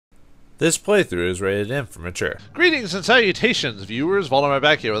This playthrough is rated M for mature. Greetings and salutations, viewers. Vauldemare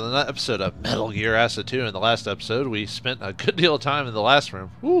back here with another episode of Metal Gear Acid 2. In the last episode, we spent a good deal of time in the last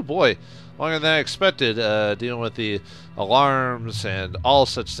room. Ooh, boy. Longer than I expected, dealing with the alarms and all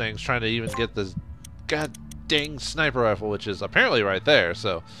such things, trying to even get this god dang sniper rifle, which is apparently right there.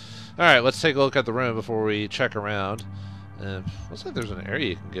 So, alright, let's take a look at the room before we check around. Looks like there's an area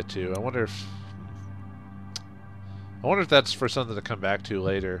you can get to. I wonder if that's for something to come back to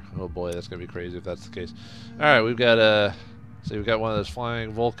later. Oh boy, that's gonna be crazy if that's the case. Alright, we've got we've got one of those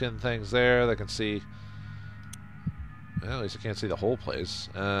flying Vulcan things there that can see. Well, at least I can't see the whole place.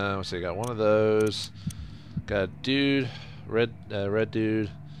 Let's see, got one of those. Got a dude, red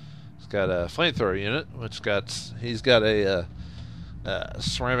dude. He's got a flamethrower unit, he's got a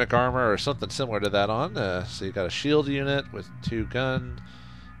ceramic armor or something similar to that on. So you got a shield unit with 2 gun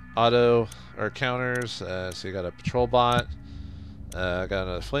auto or counters. So you got a patrol bot. Got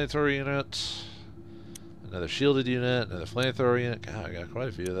another flamethrower unit, another shielded unit, another flamethrower unit. God, I got quite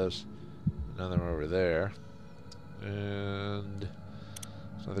a few of those. Another over there, and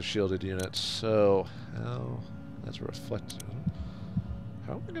another shielded unit. So how that's a reflector.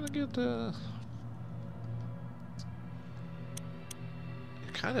 How am I gonna get?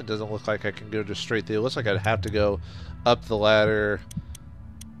 It kind of doesn't look like I can go just straight there. It looks like I'd have to go up the ladder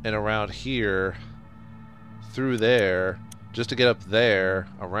and around here, through there, just to get up there,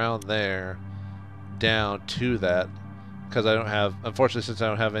 around there, down to that, because I don't have, unfortunately, since I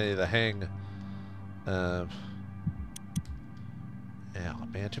don't have any of the hang, yeah,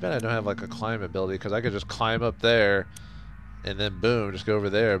 man, too bad I don't have like a climb ability, because I could just climb up there, and then boom, just go over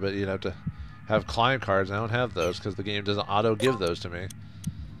there, but you'd have to have climb cards, and I don't have those, because the game doesn't auto-give those to me.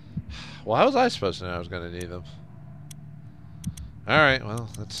 Well, how was I supposed to know I was going to need them? Alright, well,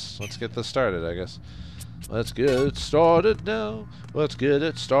 let's get this started, I guess. Let's get it started now. Let's get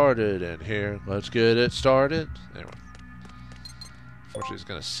it started in here. Let's get it started. Anyway. Unfortunately, he's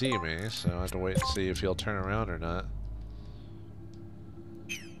going to see me, so I have to wait and see if he'll turn around or not.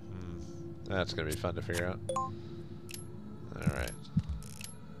 That's going to be fun to figure out. Alright.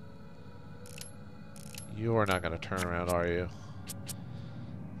 You are not going to turn around, are you?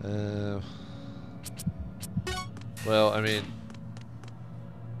 Well, I mean,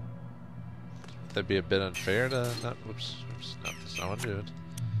 that'd be a bit unfair to not. Whoops, not this. I want to do it.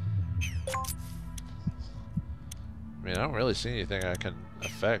 I mean, I don't really see anything I can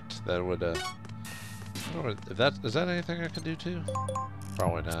affect that would. I don't know if that is that anything I can do too.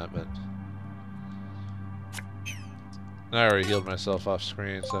 Probably not, but I already healed myself off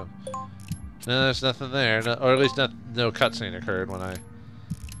screen, so no, there's nothing there, no, or at least no cutscene occurred when I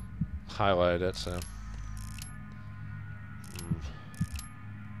highlighted it. So.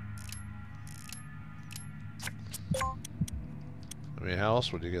 I mean, how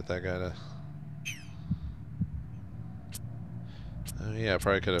else would you get that guy to? Yeah, I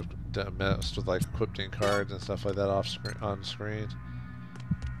probably could have messed with like equipping cards and stuff like that on screen.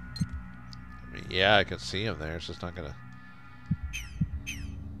 I mean, yeah, I can see him there. It's just not gonna.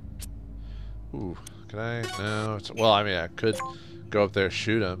 Ooh, can I? No. Well, I mean, I could go up there and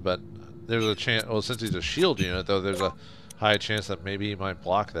shoot him, but there's a chance. Well, since he's a shield unit, though, there's a high chance that maybe he might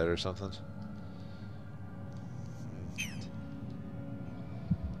block that or something.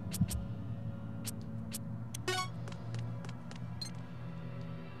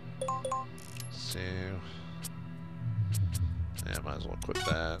 So, yeah, might as well equip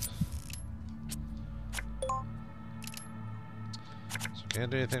that. So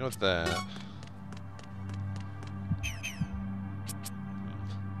can't do anything with that.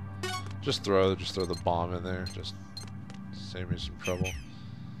 Just throw the bomb in there. Just save me some trouble.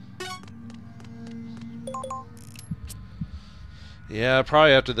 Yeah,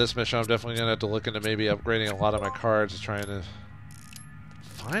 probably after this mission, I'm definitely gonna have to look into maybe upgrading a lot of my cards, trying to.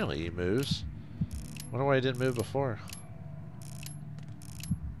 Finally, he moves. Wonder why he didn't move before.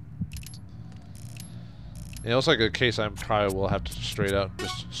 Yeah, it looks like a case I probably will have to straight up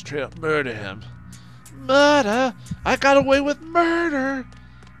murder him. Murder! I got away with murder!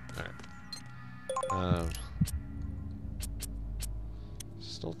 Alright.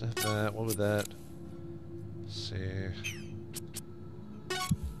 Still did that. What would that? Let's see.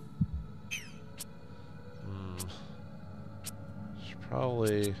 Should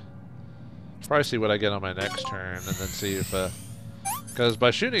probably see what I get on my next turn, and then see if because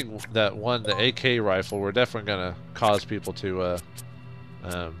by shooting that one, the AK rifle, we're definitely gonna cause people to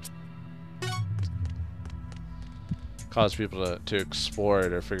explore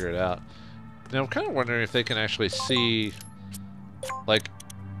it or figure it out. Now I'm kind of wondering if they can actually see, like,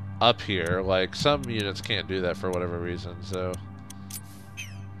 up here. Like, some units can't do that for whatever reason, so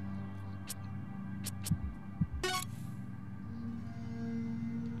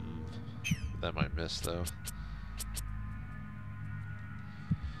That might miss though.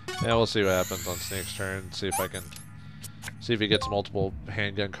 Yeah, we'll see what happens on Snake's turn. See if I can see if he gets multiple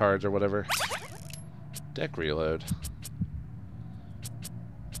handgun cards or whatever. Deck reload.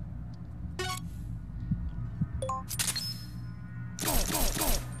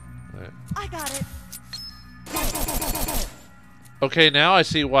 I got it. Okay, now I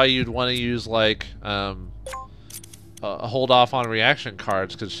see why you'd want to use like hold off on reaction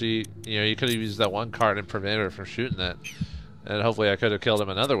cards, because she, you know, you could have used that one card and prevented her from shooting that, and hopefully I could have killed him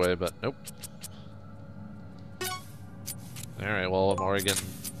another way, but nope. All right, well I'm already getting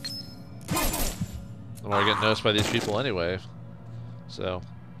noticed by these people anyway, so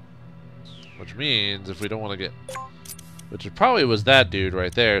which means if we don't want to get, which it probably was that dude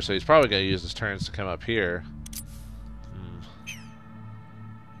right there, so he's probably going to use his turns to come up here.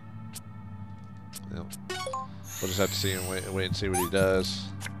 Yep. We'll just have to see and wait and see what he does.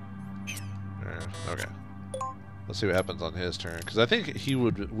 Okay. Let's see what happens on his turn, because I think he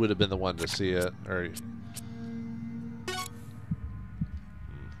would have been the one to see it. Or,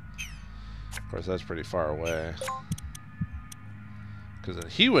 of course, that's pretty far away. Because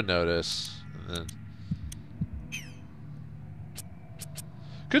then he would notice, and then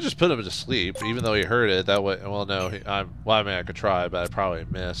could just put him to sleep, even though he heard it. That way, well, no, well, I mean, I could try, but I'd probably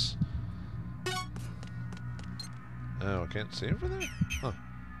miss. Oh, I can't see him from there? Huh.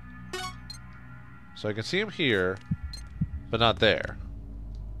 So I can see him here, but not there.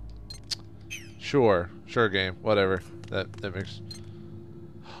 Sure game, whatever. That makes.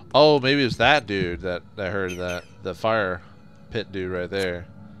 Oh, maybe it was that dude that heard that, the fire pit dude right there.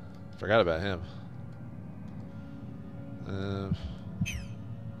 Forgot about him.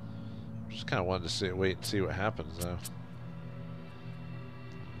 Just kind of wanted to wait and see what happens though.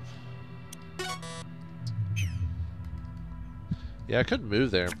 Yeah, I could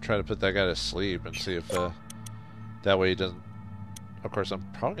move there and try to put that guy to sleep and see if that way he doesn't. Of course, I'm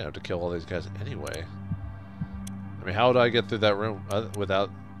probably gonna have to kill all these guys anyway. I mean, how would I get through that room without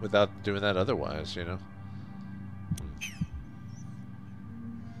doing that otherwise? You know.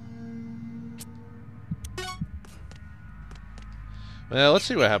 Well, let's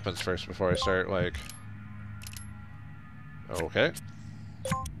see what happens first before I start like. Okay.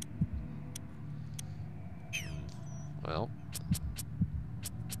 Well.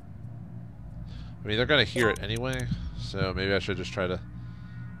 I mean, they're gonna hear it anyway, so maybe I should just try to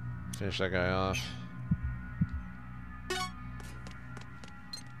finish that guy off.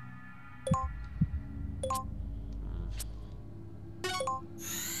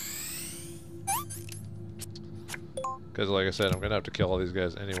 Because, like I said, I'm gonna have to kill all these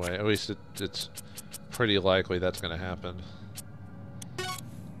guys anyway. At least it's pretty likely that's gonna happen.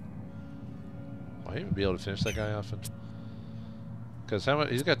 Will I even be able to finish that guy off? Because how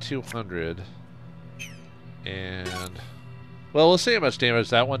much? He's got 200. And well, we'll see how much damage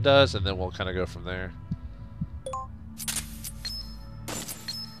that one does, and then we'll kind of go from there.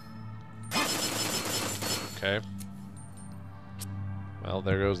 Okay. Well,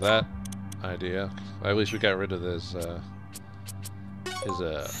 there goes that idea. At least we got rid of his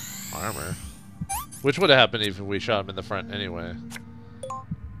armor, which would have happened if we shot him in the front anyway,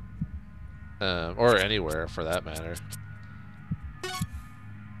 or anywhere for that matter.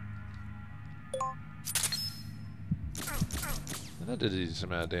 That did a decent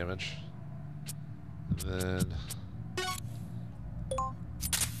amount of damage. And then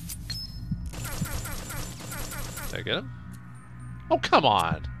did I get him? Oh, come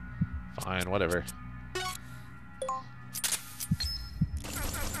on! Fine, whatever.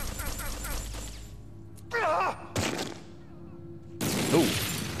 Oh,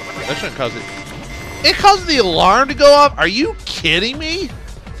 that shouldn't cause it. It caused the alarm to go off? Are you kidding me?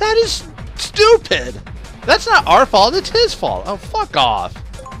 That is stupid! That's not our fault, it's his fault. Oh, fuck off.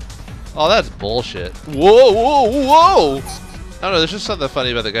 Oh, that's bullshit. Whoa, whoa, whoa! I don't know, there's just something funny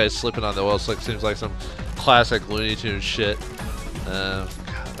about the guy slipping on the oil slick. Seems like some classic Looney Tunes shit. God,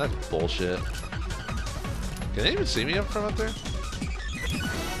 that's bullshit. Can they even see me from up there?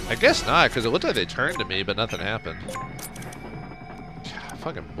 I guess not, because it looked like they turned to me, but nothing happened. God,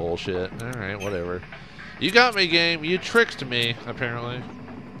 fucking bullshit. Alright, whatever. You got me, game. You tricked me, apparently.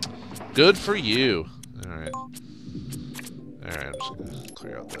 Good for you. Alright. Alright, I'm just gonna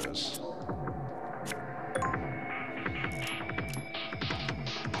clear out those.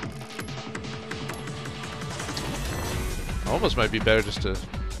 Almost might be better just to...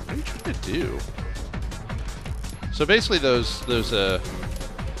 What are you trying to do? So basically those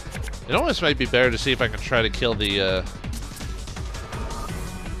it almost might be better to see if I can try to kill the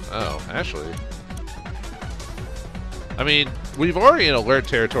oh, actually. I mean, we've already in alert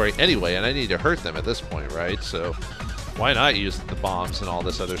territory anyway, and I need to hurt them at this point, right? So why not use the bombs and all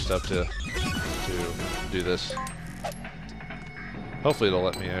this other stuff to do this? Hopefully it'll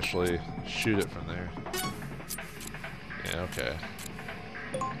let me actually shoot it from there. Yeah, okay.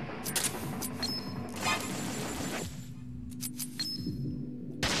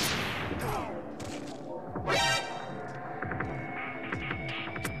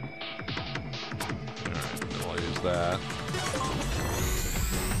 That.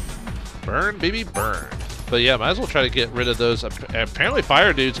 Burn, baby, burn. But yeah, might as well try to get rid of those. Apparently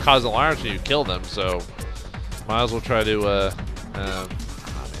fire dudes cause alarms when you kill them, so might as well try to, oh man,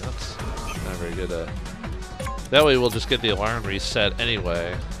 that's not very good. That way we'll just get the alarm reset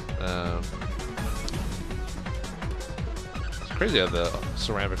anyway. It's crazy how the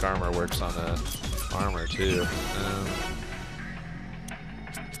ceramic armor works on armor too.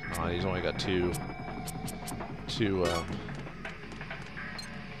 Oh, he's only got two. I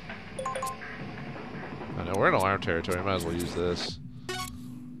know we're in alarm territory. Might as well use this.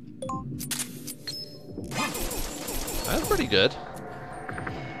 That's pretty good.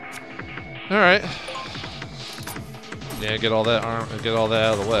 All right. Yeah, get all that out of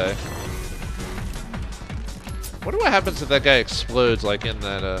the way. Wonder what happens if that guy explodes, like in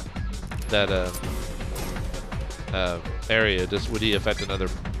that area. Would he affect another?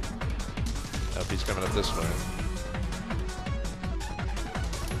 Oh, he's coming up this way.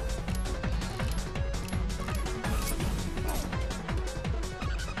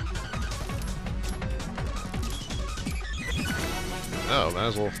 Oh, might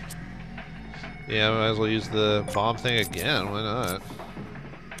as well. Yeah, might as well use the bomb thing again. Why not?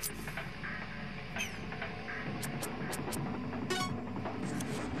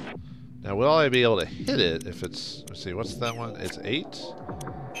 Now, will I be able to hit it if it's... Let's see, what's that one? It's 8?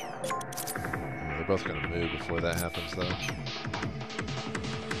 They're both going to move before that happens, though.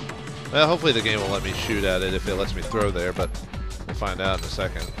 Well, hopefully the game will let me shoot at it if it lets me throw there, but we'll find out in a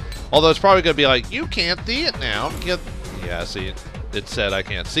second. Although it's probably going to be like, you can't see it now. Yeah, see, it said I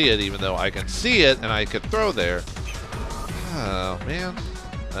can't see it, even though I can see it and I could throw there. Oh, man.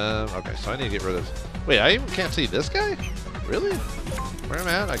 Okay, so I need to get rid of... Wait, I even can't see this guy? Really? Where am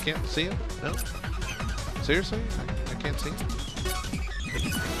I at? I can't see him? No? Seriously? I can't see him?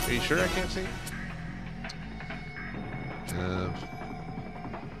 Are you sure I can't see him?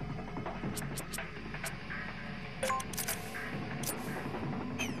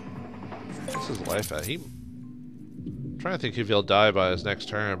 What's his life at? I'm trying to think if he'll die by his next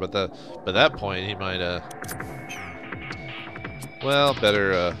turn, but by that point he might well,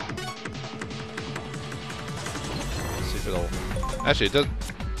 better see if it'll actually it does.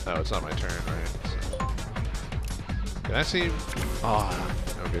 Oh, it's not my turn, right? So. Can I see? Oh,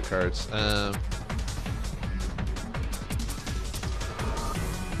 no good cards.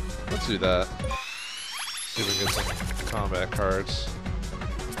 Let's do that. See if we can get some combat cards.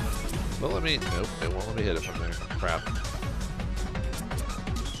 Well, let me. Nope, it won't let me hit it from there. Crap.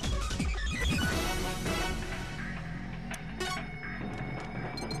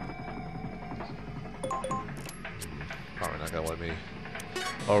 Probably not gonna let me.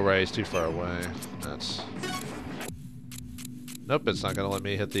 Oh, right, it's too far away. That's. Nope, it's not gonna let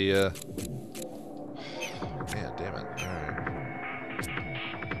me hit the. Man, damn it! All right.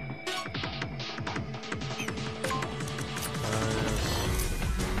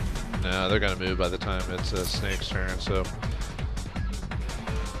 No, they're gonna move by the time it's Snake's turn, so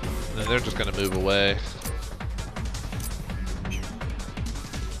and then they're just gonna move away.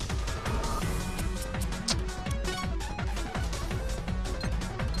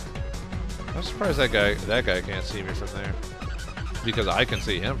 I'm surprised that guy can't see me from there, because I can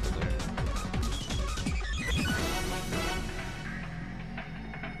see him from there.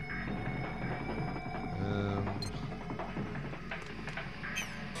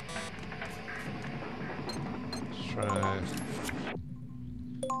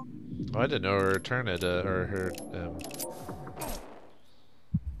 Oh, I didn't know her turn it, or her,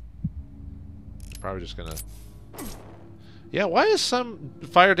 probably just gonna... Yeah, why is some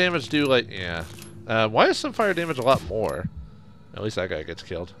fire damage do, like, yeah. Why is some fire damage a lot more? At least that guy gets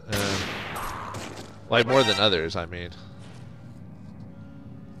killed. Like, more than others, I mean.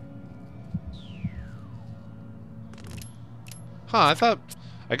 Huh,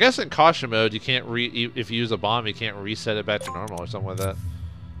 I guess in caution mode, you can't if you use a bomb, you can't reset it back to normal or something like that.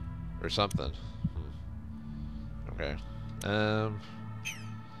 Or something. Okay. I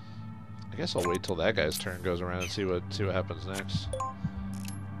guess I'll wait till that guy's turn goes around and see what happens next.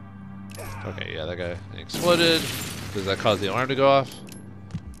 Okay, yeah, that guy exploded. Does that cause the alarm to go off?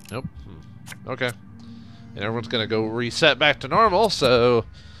 Nope. Okay. And everyone's gonna go reset back to normal, so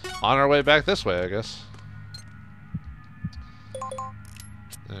on our way back this way, I guess.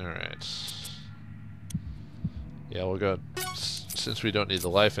 Alright. Yeah, we'll go... Since we don't need the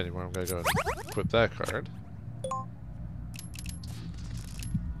life anymore, I'm gonna go and equip that card.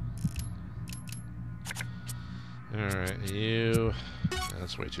 Alright, you...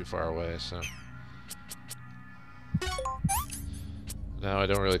 That's way too far away, so... Now I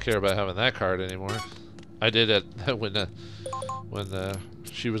don't really care about having that card anymore. I did it when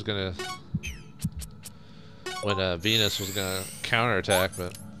she was gonna... When Venus was gonna counterattack,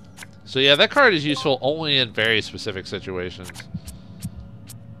 but... So yeah, that card is useful only in very specific situations.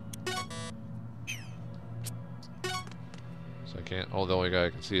 So I can't... Oh, the only guy I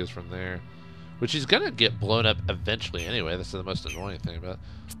can see is from there. Which he's gonna get blown up eventually anyway. That's the most annoying thing about it.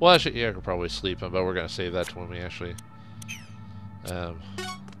 Well, actually, yeah, I could probably sleep him, but we're gonna save that to when we actually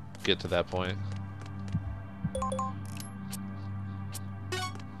get to that point.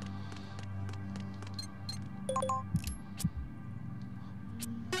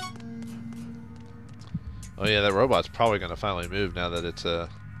 Oh yeah, that robot's probably gonna finally move now that it's now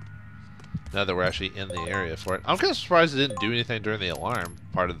that we're actually in the area for it. I'm kind of surprised it didn't do anything during the alarm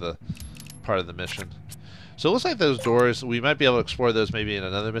part of the mission. So it looks like those doors, we might be able to explore those maybe in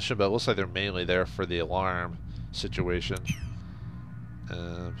another mission, but it looks like they're mainly there for the alarm situation.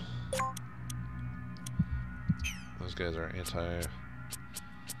 Those guys are anti...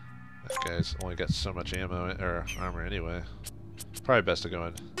 That guy's only got so much ammo or armor anyway. Probably best to go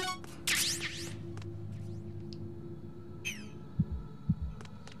in.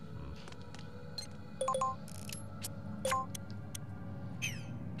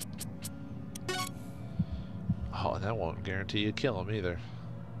 Oh, and that won't guarantee you kill him either.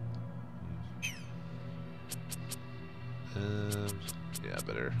 Yeah,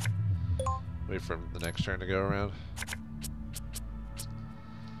 better wait for the next turn to go around.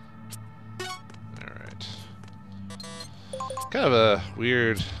 Alright. Kind of a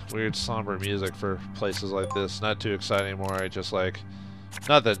weird somber music for places like this. Not too exciting more. I just like...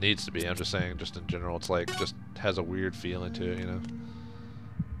 Not that it needs to be, I'm just saying, just in general, it's like, just has a weird feeling to it, you know?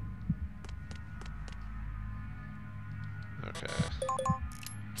 Okay.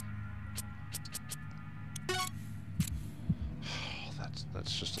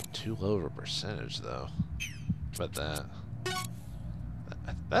 That's just a too low of a percentage, though. But that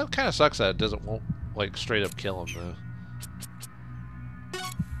kind of sucks that it won't like straight up kill him though.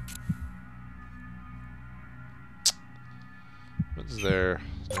 When's their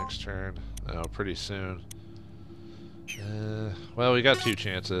next turn? Oh, pretty soon. Well, we got 2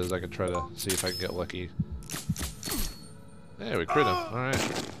 chances. I can try to see if I can get lucky. Hey, we crit him.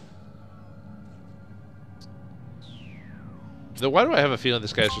 Alright. Why do I have a feeling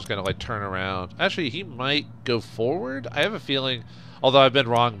this guy's just going to, like, turn around? Actually, he might go forward. I have a feeling, although I've been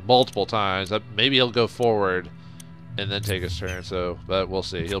wrong multiple times, that maybe he'll go forward and then take his turn. So, but we'll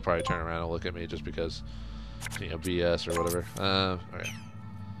see. He'll probably turn around and look at me just because, you know, BS or whatever. Okay.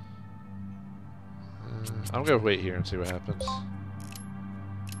 I'm going to wait here and see what happens.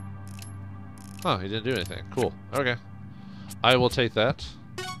 Oh, he didn't do anything. Cool. Okay. I will take that.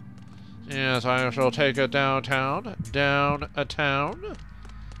 Yes, I shall take it downtown. Down a town.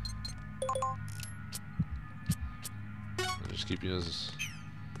 I'll just keep using this.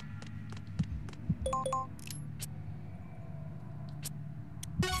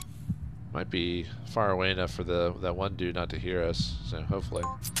 Might be far away enough for that one dude not to hear us, so hopefully.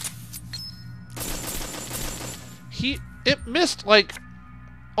 It missed, like,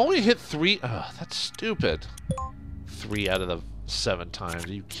 only hit 3. Oh, that's stupid. 3 out of the 7 times.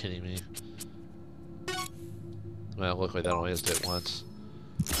 Are you kidding me? Well, look like that only has to hit once.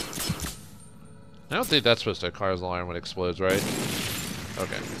 I don't think that's supposed to cause an alarm when it explodes, right?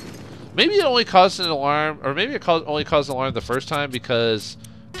 Okay. Maybe it only caused an alarm, or maybe it only caused an alarm the first time because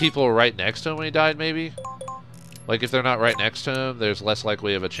people were right next to him when he died, maybe? Like, if they're not right next to him, there's less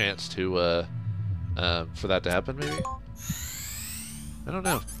likely of a chance to, for that to happen, maybe? I don't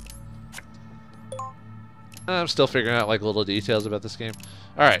know. I'm still figuring out, like, little details about this game.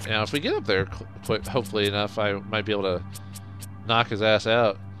 Alright, now, if we get up there quick, hopefully enough, I might be able to knock his ass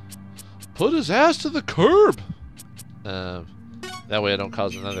out. Put his ass to the curb! That way I don't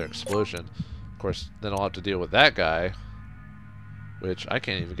cause another explosion. Of course, then I'll have to deal with that guy. Which, I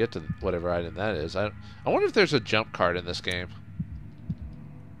can't even get to whatever item that is. I wonder if there's a jump card in this game.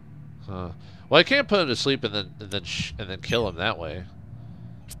 Huh. Well, I can't put him to sleep and then kill him that way.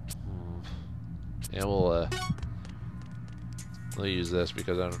 Yeah, we'll use this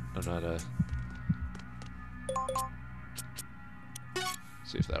because I'm not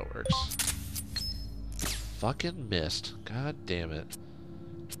see if that works. fucking missed. God damn it.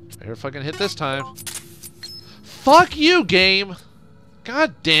 Better fucking hit this time. Fuck you, game!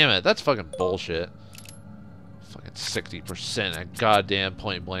 God damn it. That's fucking bullshit. Fucking 60% at goddamn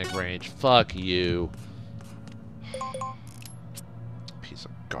point blank range. Fuck you. Piece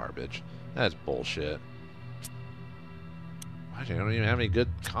of garbage. That's bullshit. I don't even have any good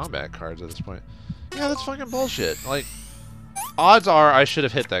combat cards at this point. Yeah, that's fucking bullshit. Like, odds are I should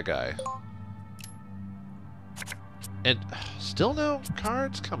have hit that guy. And still no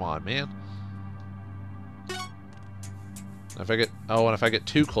cards? Come on, man. If I get and if I get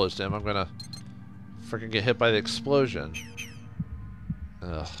too close to him, I'm gonna freaking get hit by the explosion.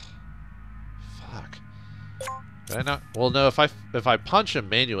 Ugh. Fuck. Did I not? Well, no. If I punch him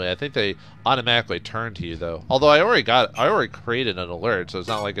manually, I think they automatically turn to you though. Although I already created an alert, so it's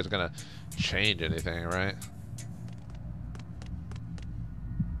not like it's gonna change anything, right?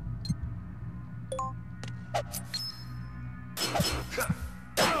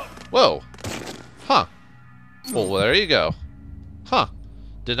 Whoa. Huh. Well, there you go. Huh.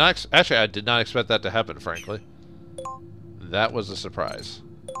 Actually, I did not expect that to happen, frankly. That was a surprise.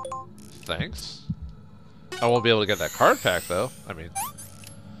 Thanks. I won't be able to get that card pack, though. I mean...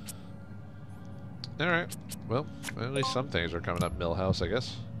 Alright. Well, at least some things are coming up Millhouse, I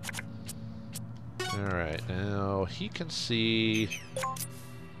guess. Alright, now he can see...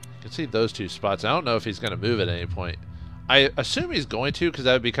 those two spots. I don't know if he's going to move at any point. I assume he's going to, because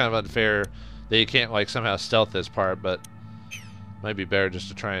that would be kind of unfair that you can't, like, somehow stealth this part, but might be better just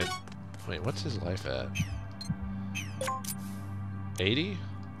to try and... Wait, what's his life at? 80?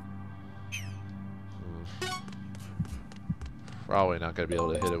 Probably not going to be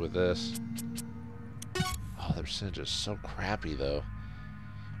able to hit it with this. Oh, the percentage is so crappy, though.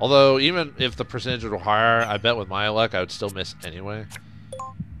 Although, even if the percentage were higher, I bet with my luck I would still miss anyway.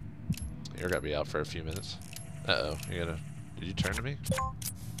 You're going to be out for a few minutes. Uh-oh. You're gonna... Did you turn to me?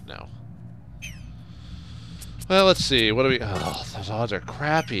 No. Well, let's see. What do we... Oh, those odds are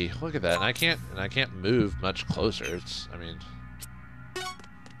crappy. Look at that. And I can't move much closer. It's... I mean...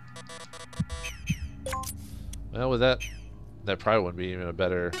 Well, with that... That probably wouldn't be even a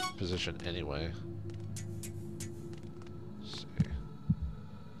better position anyway. Let's see.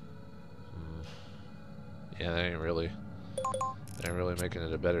 Yeah, that ain't really making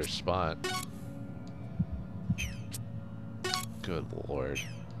it a better spot. Good lord.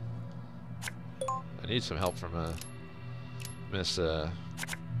 I need some help from Miss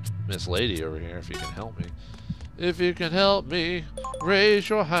Lady over here, if you can help me. If you can help me, raise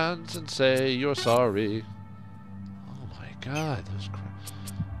your hands and say you're sorry. Oh my god, those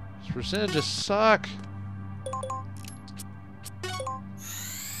percentages suck.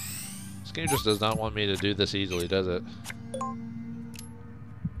 This game just does not want me to do this easily, does it?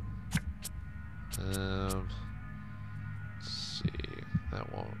 Let's see.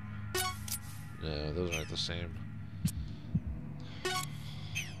 That won't. No, those aren't the same.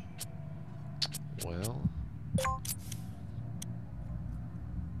 Well.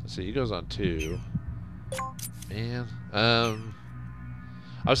 Let's see, he goes on 2. Man. I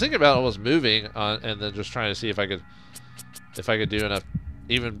was thinking about almost moving on and then just trying to see if I could do enough,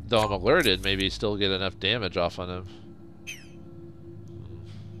 even though I'm alerted, maybe still get enough damage off on him.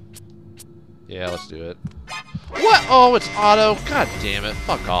 Yeah, let's do it. What? Oh, it's auto. God damn it.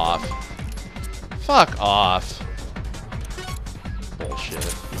 Fuck off. Fuck off.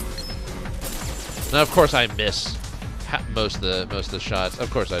 Bullshit. Now, of course, I miss most of the shots.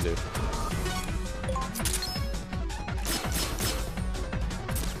 Of course, I do.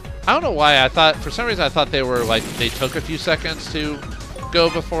 I don't know why. For some reason, I thought they were like they took a few seconds to go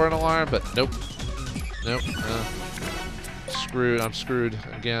before an alarm, but nope. Nope. Screwed. I'm screwed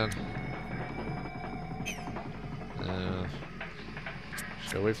again.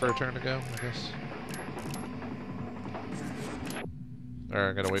 Should I wait for a turn to go, I guess? Or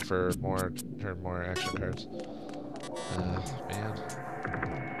I'm gonna wait for more action cards. Man.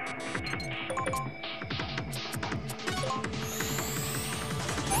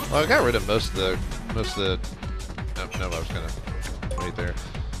 Well, I got rid of most of the no, I was gonna wait there.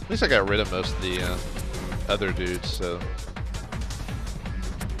 At least I got rid of most of the other dudes, so.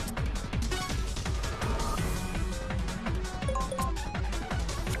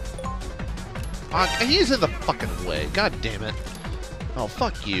 He's in the fucking way. God damn it. Oh,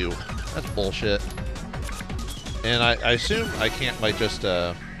 fuck you. That's bullshit. And I assume I can't, like, just,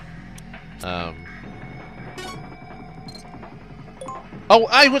 Oh,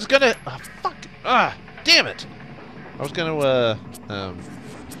 I was gonna... Oh, fuck. Ah, damn it. I was gonna,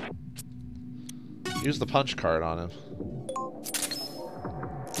 use the punch card on him.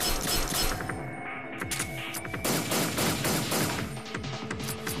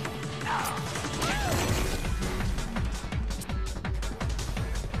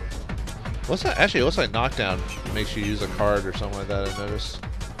 What's that? Actually, it looks like knockdown makes you use a card or something like that, I noticed.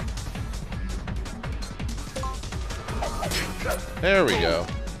 There we go.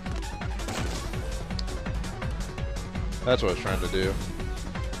 That's what I was trying to do.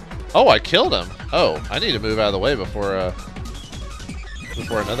 Oh, I killed him. Oh, I need to move out of the way before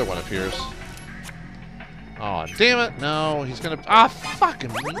another one appears. Oh, damn it. No, he's gonna... Ah,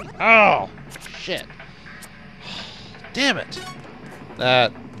 fucking... Oh, shit. Damn it.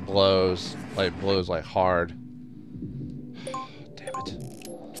 That blows like hard. Damn it.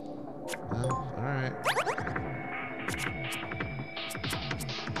 Well, alright.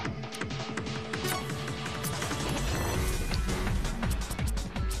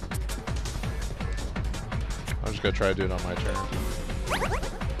 I'm just gonna try to do it on my turn.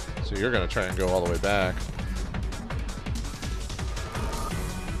 So you're gonna try and go all the way back.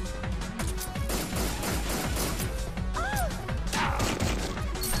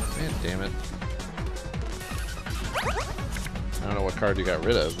 Man, damn it. I don't know what card you got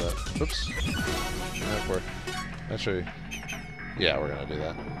rid of, but oops. Actually, yeah, we're gonna do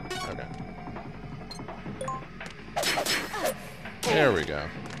that. Okay. There we go.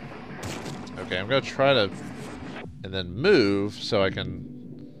 Okay, I'm gonna try to and then move so I can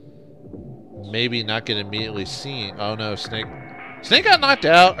maybe not get immediately seen. Oh no, Snake. Snake got knocked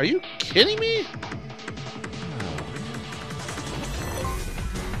out. Are you kidding me? Oh.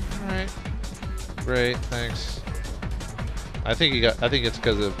 Alright. Great, thanks. I think it's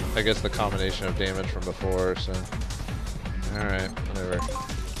because of, I guess, the combination of damage from before, so. Alright, whatever. Alright,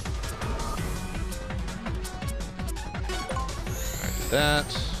 do that.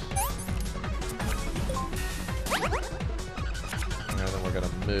 And then we're gonna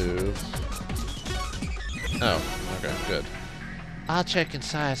move. Oh, okay, good. I'll check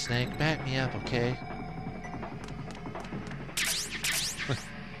inside, Snake. Back me up, okay?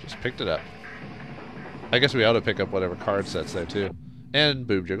 Just picked it up. I guess we ought to pick up whatever card set's there, too. And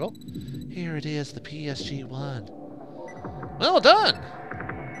Boob Jiggle. Here it is, the PSG-1. Well done!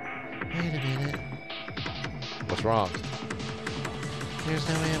 Wait a minute. What's wrong? There's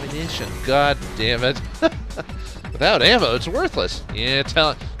no ammunition. God damn it. Without ammo, it's worthless. Yeah,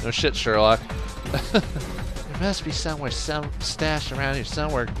 tell it. No shit, Sherlock. There must be somewhere, some stashed around here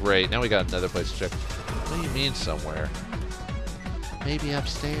somewhere. Great. Now we got another place to check. What do you mean somewhere? Maybe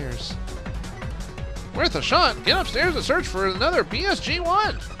upstairs. Worth a shot. Get upstairs and search for another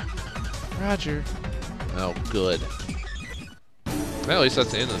PSG-1. Roger. Oh, good. Well, at least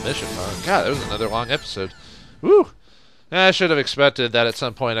that's the end of the mission, huh? God, that was another long episode. Woo! I should have expected that at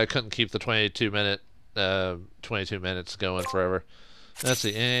some point I couldn't keep the 22 minutes going forever. That's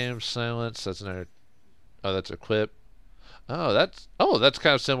the aim, silence, that's another... Oh, that's equip. Oh, that's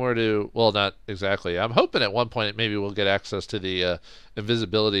kind of similar to... Well, not exactly. I'm hoping at one point maybe we'll get access to the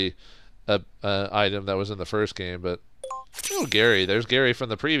invisibility item that was in the first game, but... Oh, Gary. There's Gary from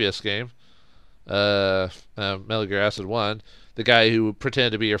the previous game. Metal Gear Acid 1. The guy who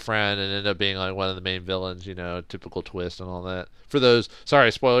pretended to be your friend and ended up being like one of the main villains, you know, typical twist and all that. For those,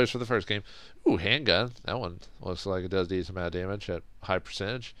 sorry, spoilers for the first game. Ooh, handgun. That one looks like it does decent amount of damage at high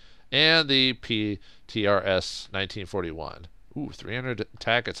percentage. And the PTRS 1941. Ooh, 300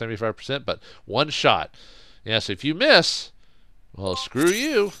 attack at 75%, but one shot. Yes, if you miss, well, screw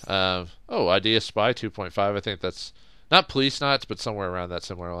you. Oh, Idea Spy 2.5. I think that's not Police Knots, but somewhere around that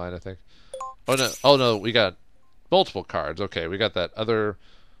similar line, I think. Oh no, we got multiple cards. Okay, we got that other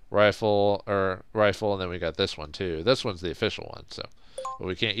rifle, and then we got this one too. This one's the official one, so but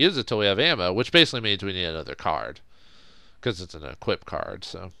we can't use it till we have ammo, which basically means we need another card because it's an equip card.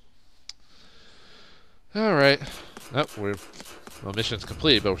 So, all right, well, mission's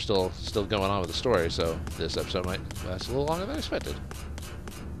complete, but we're still going on with the story. So this episode might last a little longer than expected.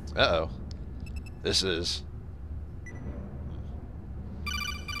 Uh-oh, this is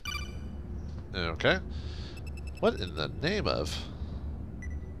okay. What in the name of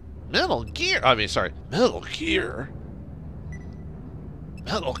Metal Gear? Metal Gear.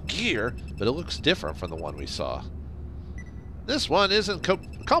 Metal Gear, but it looks different from the one we saw. This one isn't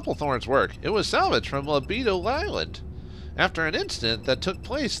Copplethorne's work. It was salvaged from Libido Island after an incident that took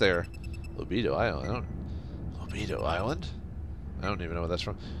place there. Libido Island? Libido Island? I don't even know what that's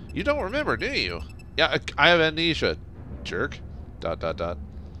from. You don't remember, do you? Yeah, I have amnesia, jerk. ...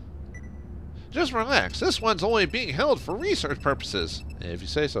 Just relax. This one's only being held for research purposes. If you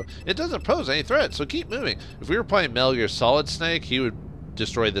say so. It doesn't pose any threat, so keep moving. If we were playing Metal Gear Solid Snake, he would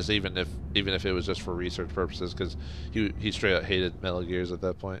destroy this even if it was just for research purposes, because he straight up hated Metal Gears at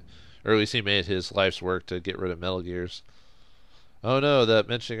that point. Or at least he made his life's work to get rid of Metal Gears. Oh no, that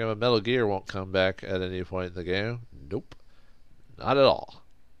mentioning of a Metal Gear won't come back at any point in the game. Nope. Not at all.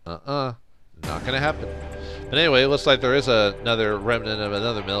 Not gonna happen. But anyway, it looks like there is another remnant of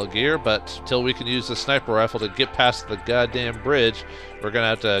another Metal Gear, but until we can use the sniper rifle to get past the goddamn bridge, we're gonna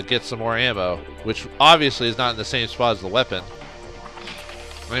have to get some more ammo, which obviously is not in the same spot as the weapon.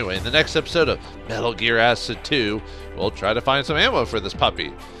 Anyway, in the next episode of Metal Gear Acid 2, we'll try to find some ammo for this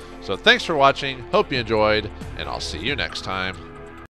puppy. So thanks for watching, hope you enjoyed, and I'll see you next time.